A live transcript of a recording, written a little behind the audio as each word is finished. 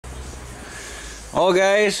Oh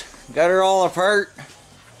guys, got her all apart.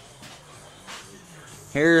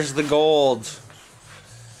 Here's the gold.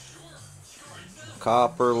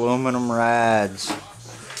 Copper aluminum rads.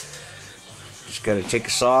 Just gotta take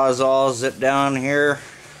a sawzall, zip down here.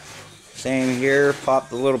 Same here, pop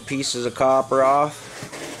the little pieces of copper off.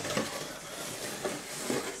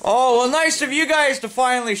 Oh, well, nice of you guys to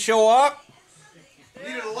finally show up.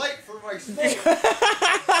 Needed a light for my smoke.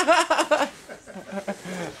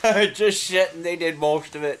 Just shitting, they did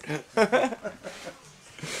most of it.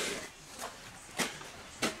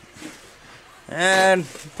 And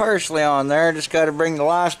partially on there, just got to bring the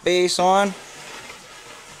last base on.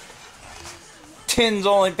 Tin's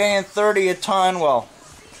only paying 30 a ton. Well,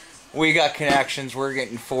 we got connections, we're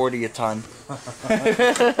getting 40 a ton. I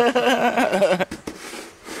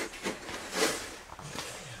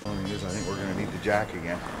think we're going to need the jack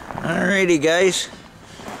again. Alrighty guys,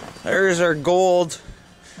 there's our gold,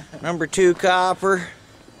 number 2 copper.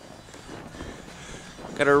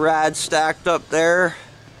 Got a rad stacked up there.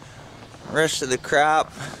 Rest of the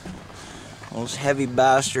crap, those heavy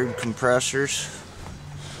bastard compressors.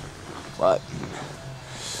 But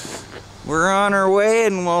we're on our way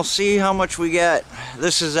and we'll see how much we get.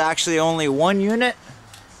 This is actually only 1 unit.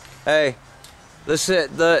 Hey, this is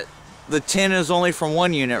the tin is only from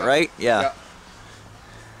 1 unit, right? Yeah.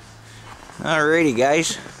 Alrighty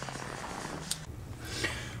guys.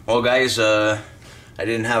 Well guys, I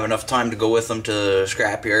didn't have enough time to go with them to the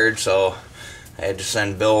scrapyard, so I had to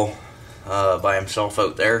send Bill by himself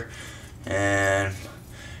out there, and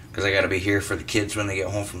because I got to be here for the kids when they get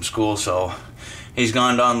home from school. So he's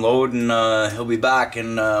gone to unload, and he'll be back,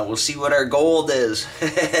 and we'll see what our gold is.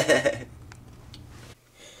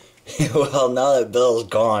 Well, now that Bill's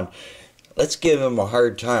gone, let's give him a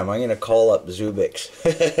hard time. I'm gonna call up Zubicks.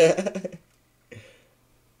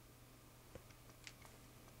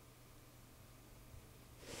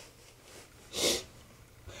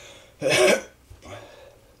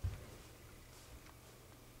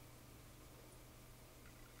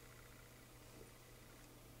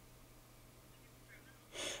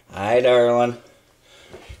 Hi, darling.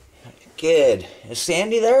 Good. Is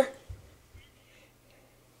Sandy there?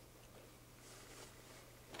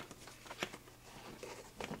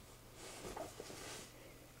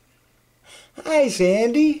 Hi,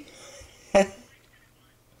 Sandy.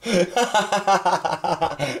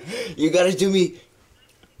 You gotta do me.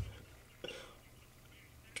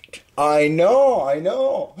 I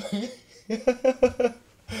know.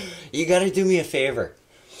 You gotta do me a favor.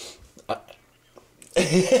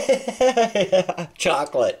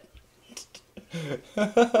 Chocolate. You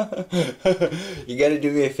gotta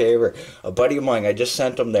do me a favor. A buddy of mine, I just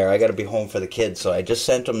sent him there. I gotta be home for the kids, so I just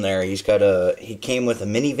sent him there. He came with a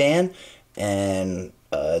minivan and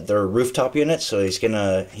they're rooftop units, so he's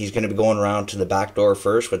gonna be going around to the back door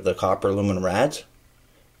first with the copper aluminum rads.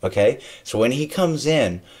 Okay, so when he comes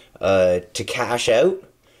in to cash out,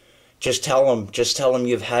 just tell him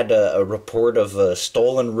you've had a report of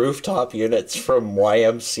stolen rooftop units from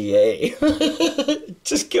YMCA.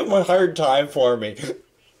 Just give him a hard time for me.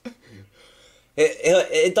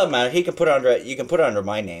 It doesn't matter. You can put it under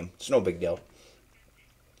my name. It's no big deal.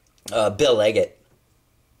 Bill Leggett.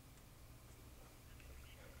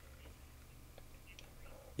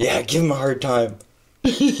 Yeah, give him a hard time.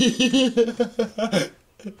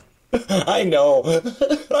 I know.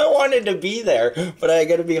 I wanted to be there, but I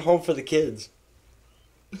gotta be home for the kids.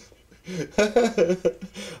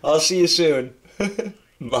 I'll see you soon.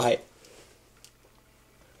 Bye.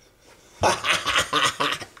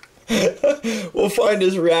 We'll find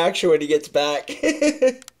his reaction when he gets back.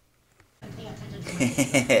 The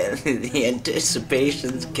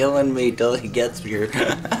anticipation's killing me till he gets here.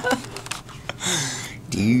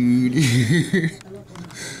 Dude.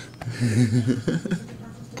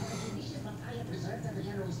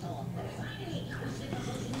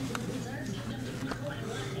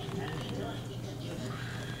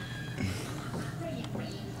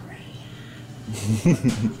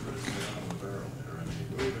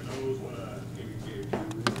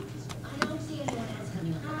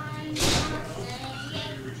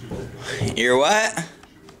 You're what?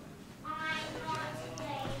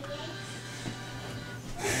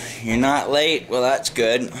 You're not late? Well, that's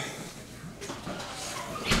good.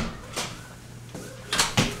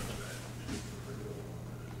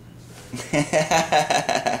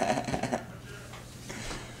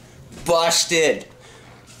 Busted.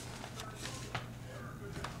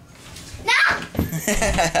 No.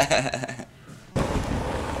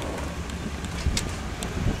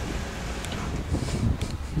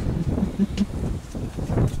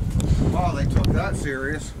 Wow, they took that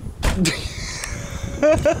serious.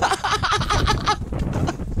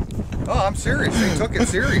 I'm serious. They took it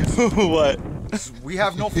serious. What? We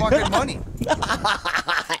have no fucking money.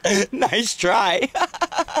 Nice try.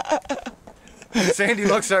 Sandy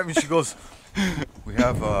looks at me and she goes, we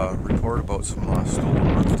have a report about some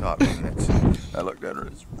stolen rooftop units. I looked at her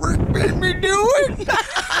and Rick made me do it.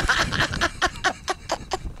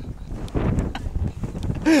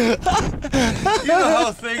 You know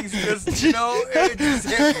how things just, you know, it just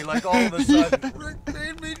hit me like all of a sudden. Rick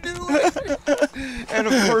made me do it. And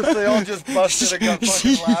of course they all just busted and got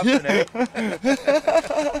fucking laughing at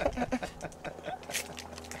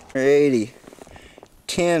me. 80.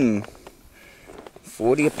 10.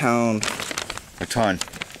 40 a pound. A ton.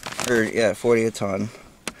 Or, yeah, 40 a ton.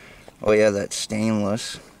 Oh yeah, that's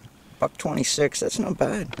stainless. $1.26, that's not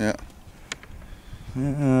bad.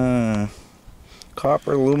 Yeah.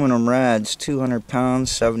 Copper aluminum rads, 200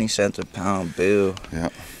 pounds, 70 cents a pound. Boo. Yeah.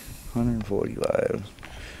 145.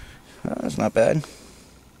 That's not bad.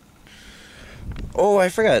 Oh, I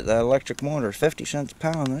forgot the electric motor, 50 cents a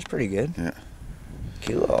pound. That's pretty good. Yeah.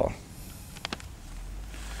 Cool.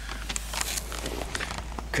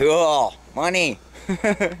 Cool. Money.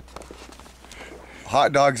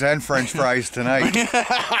 Hot dogs and French fries tonight.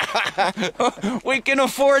 We can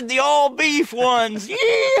afford the all beef ones.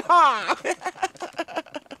 Yeehaw!